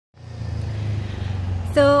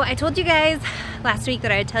So I told you guys last week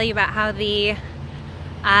that I would tell you about how the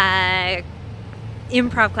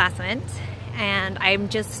improv class went, and I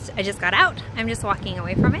just got out. I'm just walking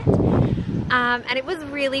away from it, and it was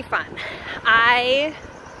really fun. I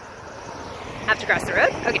have to cross the road.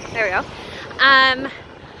 Okay, there we go.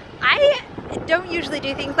 I don't usually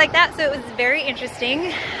do things like that, so it was very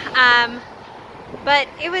interesting. But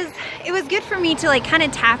it was good for me to like kind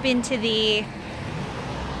of tap into the,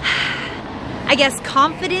 I guess,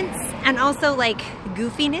 confidence and also like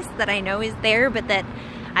goofiness that I know is there, but that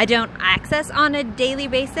I don't access on a daily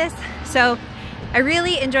basis. So I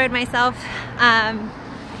really enjoyed myself.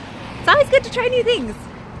 It's always good to try new things.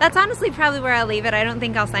 That's honestly probably where I'll leave it. I don't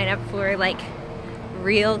think I'll sign up for like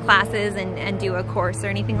real classes and do a course or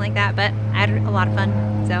anything like that, but I had a lot of fun.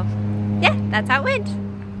 So yeah, that's how it went.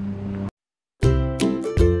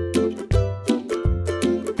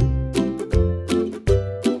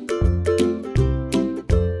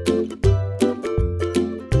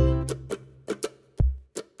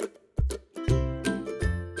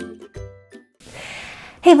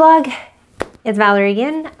 Hey vlog, it's Valerie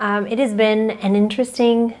again. It has been an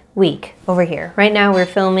interesting week over here. Right now we're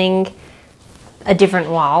filming a different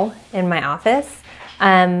wall in my office.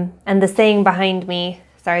 And the saying behind me,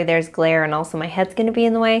 sorry there's glare and also my head's gonna be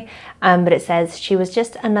in the way, but it says, "She was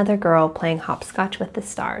just another girl playing hopscotch with the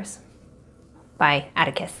stars" by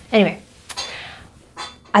Atticus. Anyway,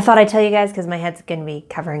 I thought I'd tell you guys because my head's gonna be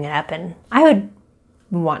covering it up and I would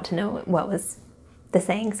want to know what was the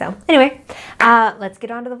saying. So anyway, let's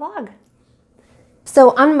get on to the vlog.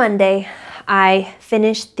 So on Monday, I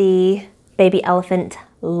finished the baby elephant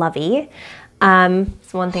Lovey. So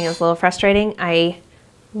one thing that was a little frustrating, I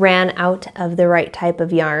ran out of the right type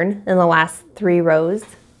of yarn in the last 3 rows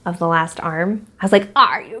of the last arm. I was like,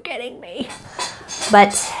 are you kidding me?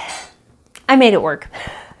 But I made it work.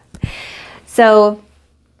 So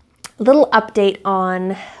a little update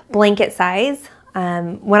on blanket size.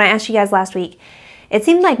 When I asked you guys last week, it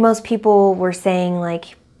seemed like most people were saying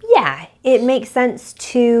like, yeah, it makes sense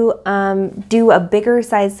to do a bigger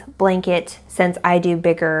size blanket since I do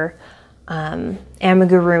bigger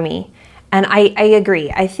amigurumi. And I agree.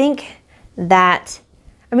 I think that,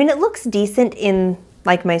 I mean, it looks decent in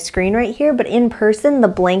like my screen right here, but in person, the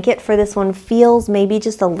blanket for this one feels maybe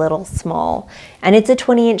just a little small. And it's a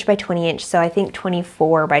 20 inch by 20 inch, so I think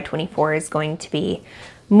 24 by 24 is going to be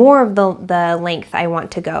more of the length I want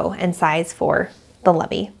to go and size for the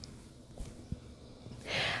Lovey.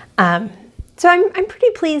 So I'm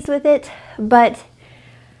pretty pleased with it, but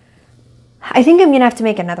I think I'm gonna have to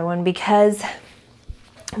make another one because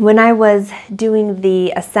when I was doing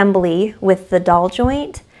the assembly with the doll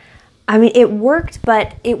joint, I mean, it worked,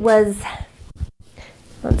 but it was,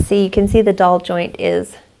 let's see, you can see the doll joint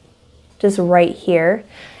is just right here.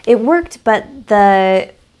 It worked, but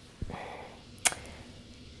it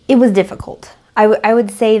was difficult. I would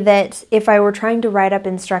say that if I were trying to write up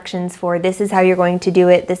instructions for this is how you're going to do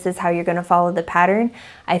it, this is how you're going to follow the pattern,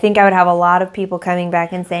 I think I would have a lot of people coming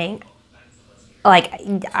back and saying, like,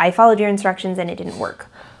 I followed your instructions and it didn't work.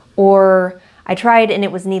 Or I tried and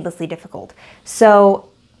it was needlessly difficult. So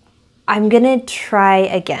I'm going to try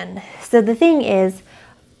again. So the thing is,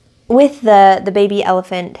 with the baby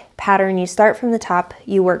elephant pattern, you start from the top,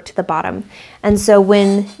 you work to the bottom. And so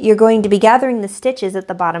when you're going to be gathering the stitches at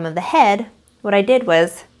the bottom of the head, what I did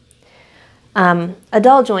was, a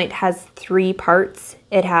doll joint has 3 parts.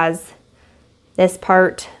 It has this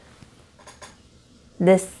part,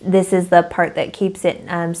 this is the part that keeps it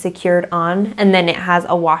secured on, and then it has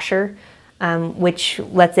a washer, which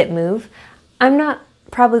lets it move. I'm not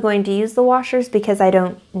probably going to use the washers because I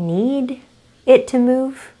don't need it to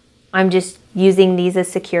move. I'm just using these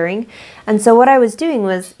as securing. And so what I was doing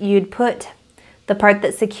was you'd put the part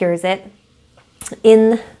that secures it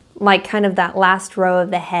in like kind of that last row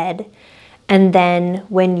of the head, and then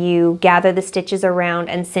when you gather the stitches around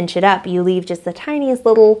and cinch it up, you leave just the tiniest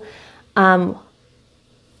little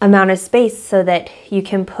amount of space so that you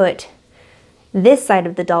can put this side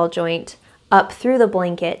of the doll joint up through the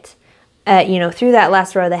blanket, you know, through that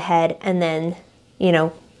last row of the head, and then, you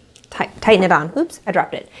know, tighten it on. Oops, I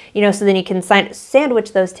dropped it. You know, so then you can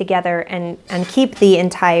sandwich those together and keep the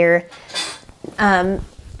entire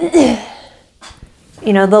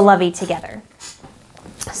you know, the Lovey together.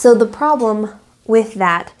 So the problem with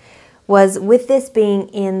that was, with this being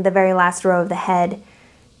in the very last row of the head,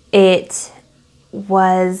 it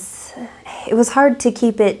was hard to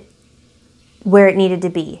keep it where it needed to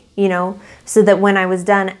be, you know, so that when I was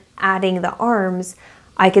done adding the arms,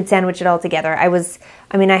 I could sandwich it all together. I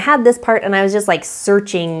mean, I had this part and I was just like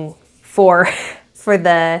searching for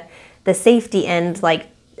the safety end, like,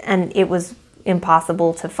 and it was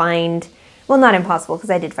impossible to find. Well, not impossible, because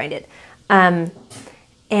I did find it. And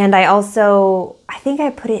I think I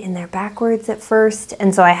put it in there backwards at first,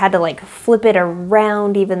 and so I had to like flip it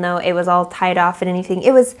around even though it was all tied off and anything.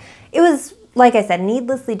 It was, like I said,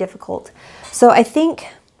 needlessly difficult. So I think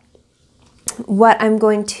what I'm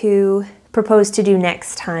going to propose to do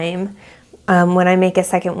next time when I make a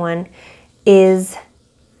second one is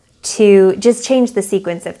to just change the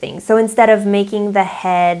sequence of things. So instead of making the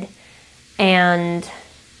head and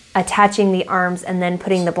attaching the arms and then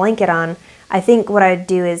putting the blanket on, I think what I'd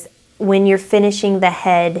do is when you're finishing the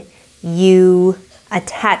head, you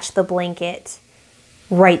attach the blanket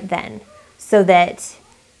right then so that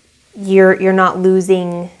you're not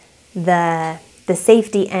losing the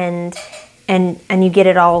safety end and you get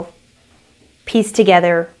it all pieced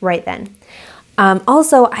together right then.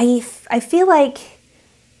 Also, I feel like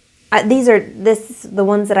the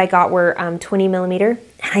ones that I got were 20 millimeter,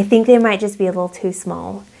 and I think they might just be a little too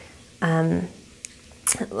small.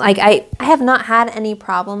 Like I have not had any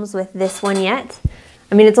problems with this one yet.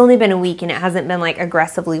 I mean, it's only been a week and it hasn't been like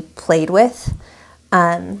aggressively played with.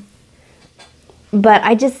 But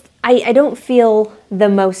I don't feel the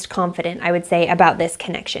most confident, I would say, about this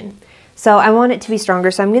connection. So I want it to be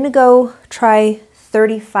stronger. So I'm going to go try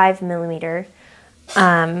 35 millimeter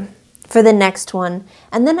for the next one.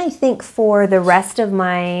 And then I think for the rest of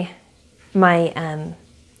my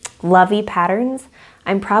Lovey patterns,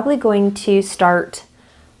 I'm probably going to start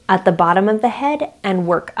at the bottom of the head and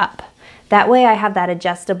work up. That way I have that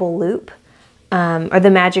adjustable loop or the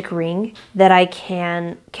magic ring that I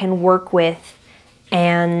can work with,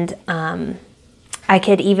 and I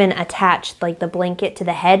could even attach like the blanket to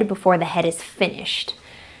the head before the head is finished.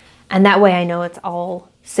 And that way I know it's all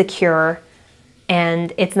secure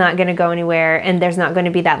and it's not going to go anywhere, and there's not going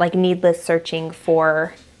to be that like needless searching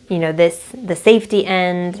for, you know, the safety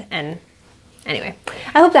end. And anyway,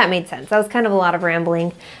 I hope that made sense. That was kind of a lot of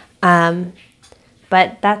rambling.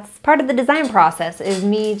 But that's part of the design process, is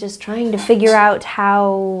me just trying to figure out how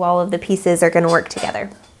all of the pieces are going to work together.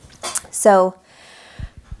 So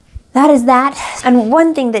that is that. And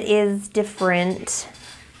one thing that is different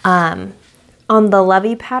on the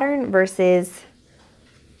Lovey pattern versus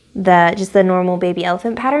just the normal baby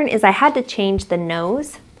elephant pattern is I had to change the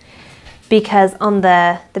nose, because on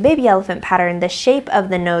the baby elephant pattern, the shape of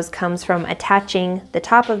the nose comes from attaching the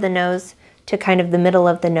top of the nose to kind of the middle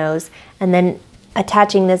of the nose, and then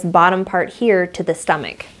attaching this bottom part here to the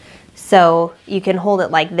stomach. So you can hold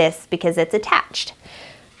it like this because it's attached.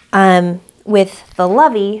 With the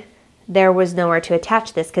Lovey, there was nowhere to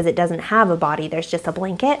attach this because it doesn't have a body, there's just a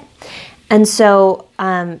blanket. And so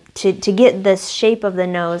to get this shape of the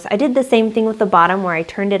nose, I did the same thing with the bottom where I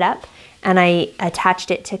turned it up and I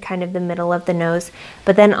attached it to kind of the middle of the nose.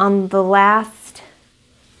 But then on the last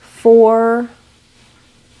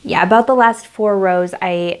about the last 4 rows,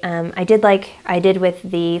 I did like I did with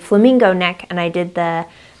the flamingo neck, and I did the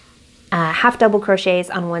half double crochets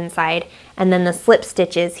on one side and then the slip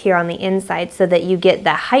stitches here on the inside, so that you get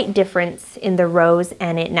the height difference in the rows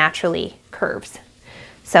and it naturally curves.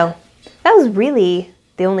 So that was really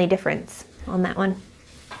the only difference on that one.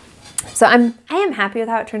 So I am happy with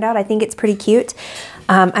how it turned out. I think it's pretty cute.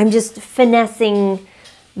 I'm just finessing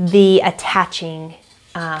the attaching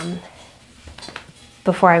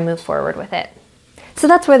before I move forward with it. So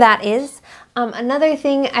that's where that is. Another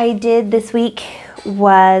thing I did this week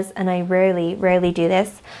was, and I rarely do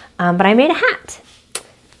this, but I made a hat.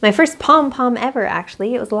 My first pom-pom ever,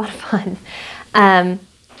 actually. It was a lot of fun.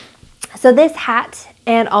 So this hat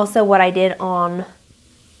and also what I did on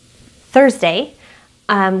Thursday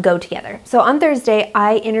go together. So on Thursday,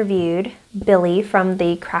 I interviewed Billy from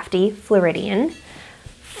the Crafty Floridian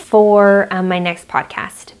for my next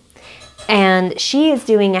podcast. And she is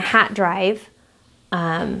doing a hat drive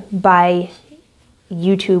by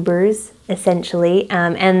YouTubers, essentially,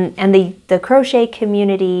 and the crochet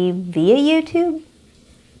community via YouTube,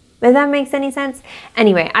 if that makes any sense.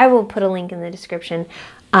 Anyway, I will put a link in the description.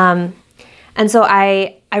 And so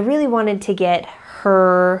I really wanted to get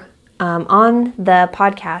her on the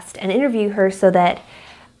podcast and interview her so that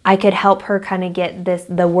I could help her kind of get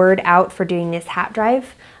the word out for doing this hat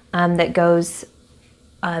drive that goes,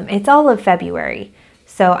 it's all of February.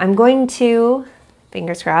 So I'm going to,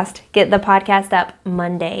 fingers crossed, get the podcast up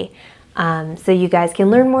Monday so you guys can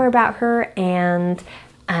learn more about her and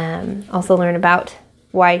also learn about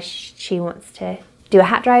why she wants to do a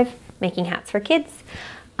hat drive, making hats for kids.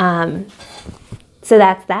 So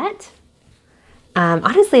that's that.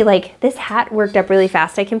 Honestly, like, this hat worked up really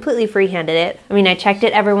fast. I completely freehanded it. I mean, I checked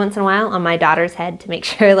it every once in a while on my daughter's head to make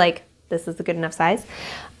sure, like, this is a good enough size.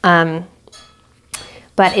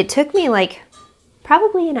 But it took me like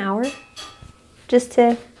probably an hour just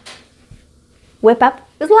to whip up.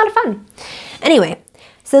 It was a lot of fun. Anyway,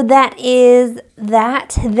 so that is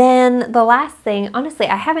that. Then the last thing, honestly,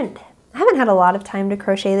 I haven't had a lot of time to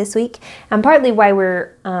crochet this week, and partly why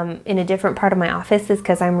we're in a different part of my office is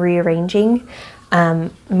because I'm rearranging.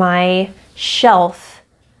 My shelf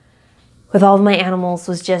with all of my animals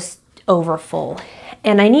was just over full,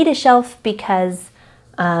 and I need a shelf because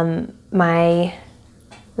my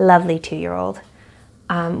lovely 2-year-old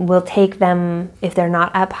will take them if they're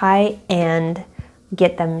not up high and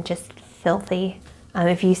get them just filthy.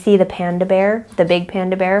 If you see the panda bear, the big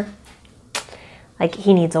panda bear, like,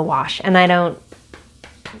 he needs a wash, and I don't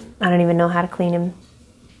even know how to clean him.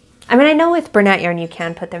 I mean, I know with Bernat yarn you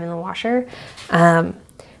can put them in the washer,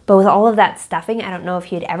 but with all of that stuffing, I don't know if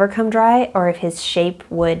he'd ever come dry or if his shape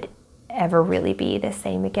would ever really be the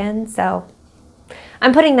same again. So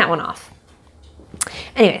I'm putting that one off.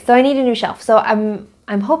 Anyway, so I need a new shelf. So I'm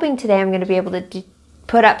hoping today I'm going to be able to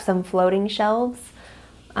put up some floating shelves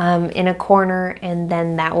in a corner, and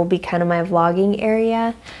then that will be kind of my vlogging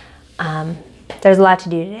area. There's a lot to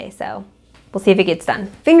do today, so we'll see if it gets done.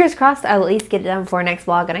 Fingers crossed I'll at least get it done before next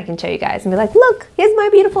vlog and I can show you guys and be like, look, here's my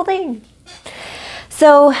beautiful thing.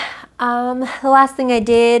 So the last thing I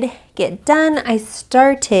did get done, I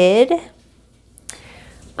started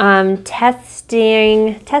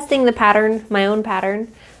testing the pattern, my own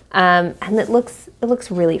pattern, and it looks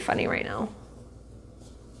really funny right now.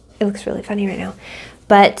 It looks really funny right now.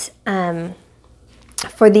 But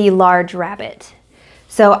for the large rabbit.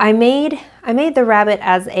 So I made the rabbit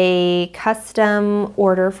as a custom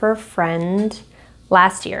order for a friend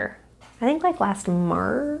last year. I think like last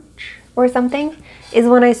March or something is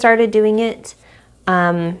when I started doing it.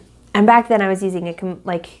 And back then I was using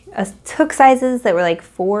hook sizes that were like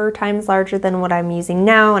 4 times larger than what I'm using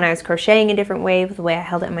now, and I was crocheting a different way with the way I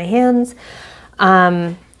held it in my hands.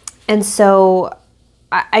 And so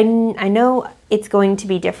I know it's going to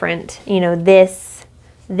be different, you know, this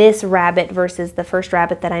rabbit versus the first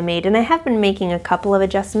rabbit that I made. And I have been making a couple of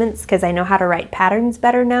adjustments because I know how to write patterns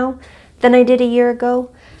better now than I did a year ago.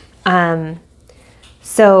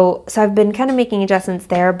 So I've been kind of making adjustments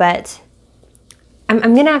there, but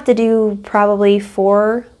I'm gonna have to do probably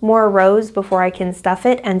 4 more rows before I can stuff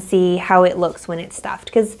it and see how it looks when it's stuffed.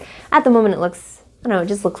 Because at the moment it looks, I don't know, it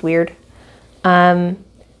just looks weird.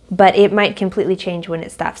 But it might completely change when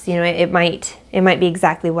it stuffs. You know, it might be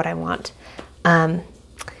exactly what I want.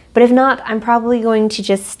 But if not, I'm probably going to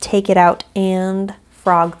just take it out and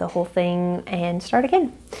frog the whole thing and start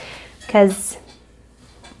again. Because,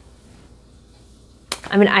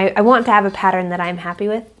 I mean, I want to have a pattern that I'm happy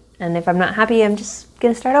with. And if I'm not happy, I'm just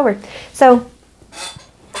going to start over. So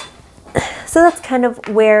that's kind of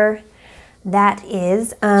where that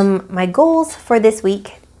is. My goals for this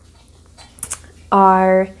week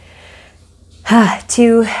are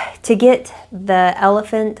to get the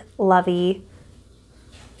elephant Lovey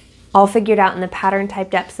all figured out and the pattern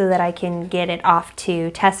typed up so that I can get it off to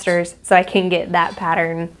testers so I can get that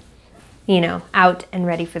pattern, you know, out and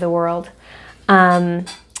ready for the world. And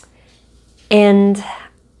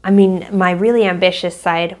I mean, my really ambitious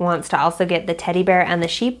side wants to also get the teddy bear and the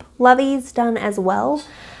sheep Loveys done as well.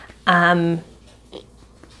 We're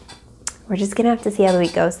just gonna have to see how the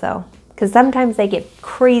week goes though, because sometimes they get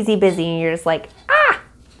crazy busy and you're just like,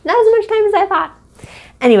 not as much time as I thought.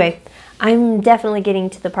 Anyway, I'm definitely getting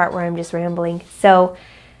to the part where I'm just rambling. So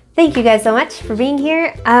thank you guys so much for being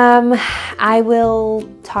here. I will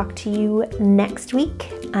talk to you next week.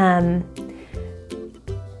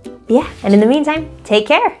 Yeah, and in the meantime, take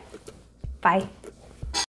care. Bye.